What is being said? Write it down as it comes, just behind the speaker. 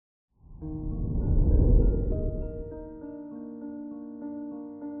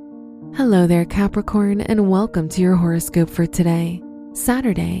Hello there, Capricorn, and welcome to your horoscope for today,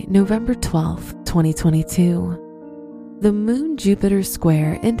 Saturday, November 12th, 2022. The Moon-Jupiter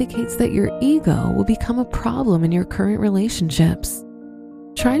square indicates that your ego will become a problem in your current relationships.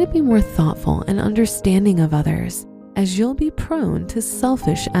 Try to be more thoughtful and understanding of others, as you'll be prone to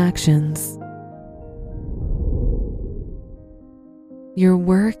selfish actions. Your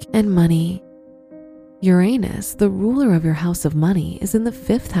work and money. Uranus, the ruler of your house of money, is in the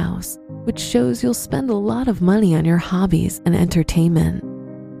 5th house, which shows you'll spend a lot of money on your hobbies and entertainment.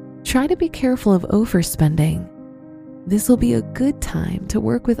 Try to be careful of overspending. This will be a good time to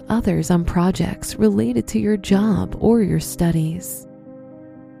work with others on projects related to your job or your studies.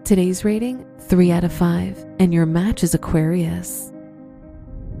 Today's rating, 3 out of 5, and your match is Aquarius.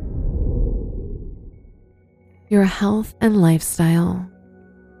 Your health and lifestyle.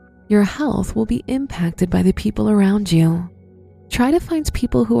 Your health will be impacted by the people around you. Try to find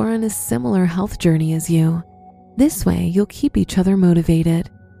people who are on a similar health journey as you. This way, you'll keep each other motivated,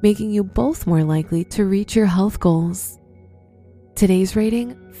 making you both more likely to reach your health goals. Today's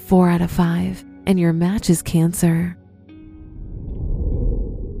rating, 4 out of 5, and your match is Cancer.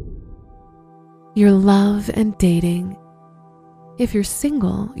 Your love and dating. If you're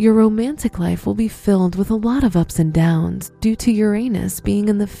single, your romantic life will be filled with a lot of ups and downs due to Uranus being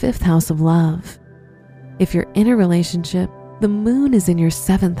in the 5th house of love. If you're in a relationship, the moon is in your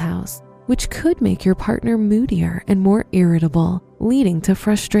 7th house, which could make your partner moodier and more irritable, leading to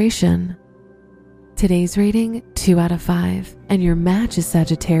frustration. Today's rating, 2 out of 5, and your match is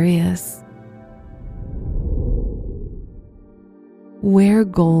Sagittarius. Wear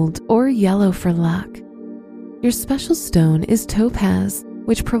gold or yellow for luck. Your special stone is topaz,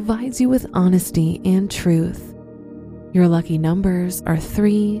 which provides you with honesty and truth. Your lucky numbers are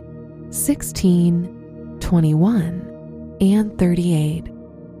 3, 16, 21, and 38.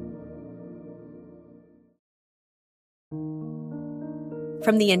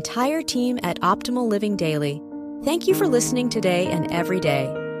 From the entire team at Optimal Living Daily, thank you for listening today and every day.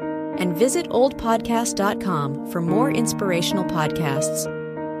 And visit oldpodcast.com for more inspirational podcasts.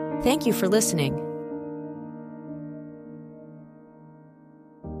 Thank you for listening.